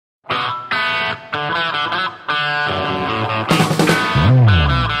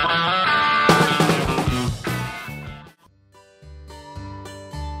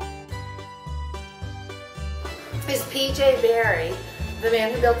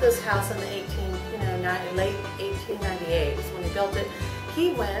this house in the late 1898 is when he built it.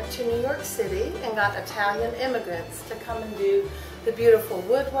 He went to New York City and got Italian immigrants to come and do the beautiful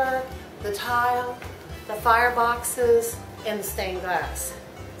woodwork, the tile, the fireboxes, and the stained glass.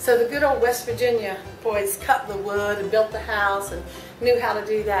 So the good old West Virginia boys cut the wood and built the house and knew how to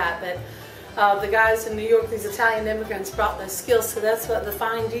do that. But the guys in New York, these Italian immigrants, brought those skills. So that's what the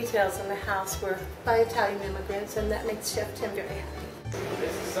fine details in the house were by Italian immigrants, and that makes Chef Tim very happy.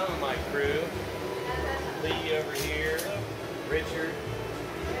 This is some of my crew. Lee over here, Richard,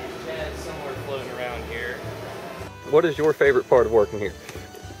 and Chad somewhere floating around here. What is your favorite part of working here?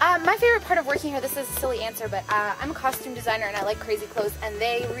 My favorite part of working here, this is a silly answer, but I'm a costume designer and I like crazy clothes, and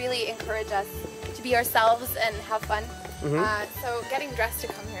they really encourage us to be ourselves and have fun. So getting dressed to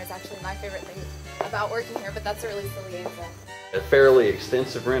come here is actually my favorite thing about working here, but that's a really silly answer. A fairly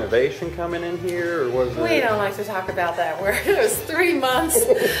extensive renovation coming in here, or was it? We don't like to talk about that word. It was 3 months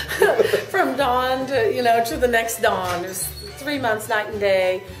from dawn to, to the next dawn. It was 3 months, night and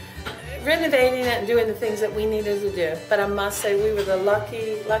day, renovating it and doing the things that we needed to do. But I must say we were the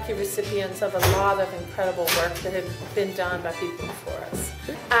lucky recipients of a lot of incredible work that had been done by people before us.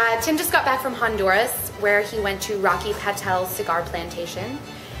 Tim just got back from Honduras, where he went to Rocky Patel's cigar plantation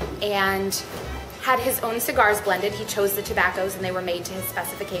and had his own cigars blended. He chose the tobaccos and they were made to his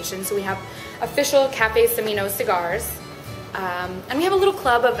specifications. So we have official Cafe Cimino cigars. And we have a little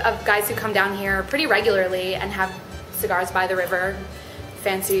club of guys who come down here pretty regularly and have cigars by the river,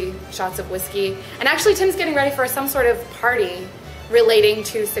 fancy shots of whiskey. And actually Tim's getting ready for some sort of party relating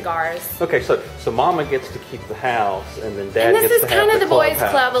to cigars. Okay, so Mama gets to keep the house, and then Dad and gets to have the clubhouse. this is kind of the boys'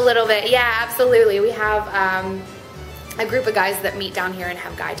 club a little bit. Yeah, absolutely. We have a group of guys that meet down here and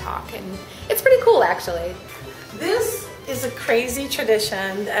have guy talk, and it's pretty cool, actually. This is a crazy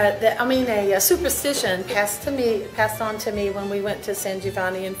tradition, a superstition passed on to me when we went to San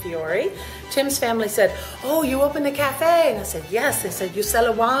Giovanni and Fiore. Tim's family said, "Oh, you opened a cafe?" And I said, "Yes." They said, "You sell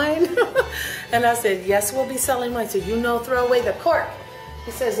a wine?" And I said, "Yes, we'll be selling wine." So throw away the cork.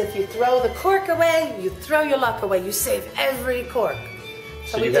 He says, if you throw the cork away, you throw your luck away. You save every cork.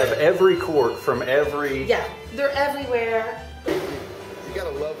 So you have every cork from every... Yeah, they're everywhere. You gotta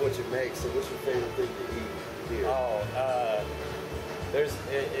love what you make, so what's your favorite thing to eat here? Oh,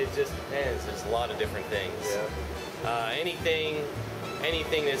 it just depends. There's a lot of different things. Yeah.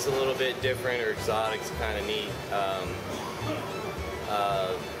 Anything that's a little bit different or exotic is kind of neat.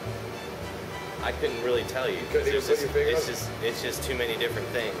 I couldn't really tell you because it's just too many different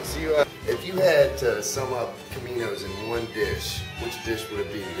things. So if you had to sum up Cimino's in one dish, which dish would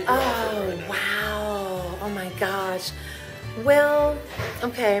it be? Oh, wow. Oh my gosh. Well,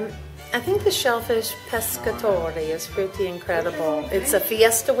 okay. I think the shellfish pescatori is pretty incredible. It's a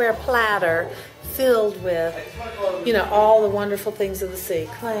fiesta-ware platter filled with, all the wonderful things of the sea.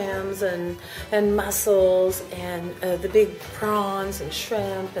 Clams and mussels and the big prawns and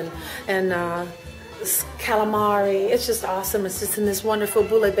shrimp and calamari. It's just awesome. It's just in this wonderful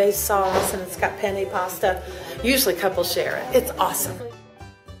bouillabaisse sauce, and it's got penne pasta. Usually couples share it. It's awesome.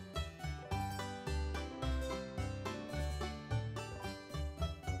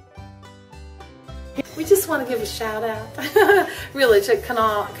 We just want to give a shout out, really, to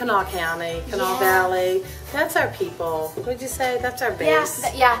Kanawha County, Kanawha Valley. That's our people. Would you say that's our base?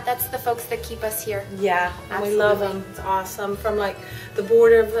 Yeah, that's the folks that keep us here. Yeah, and we love them. It's awesome. From like the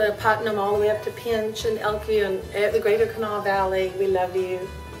border of Putnam all the way up to Pinch and Elkview and the greater Kanawha Valley. We love you.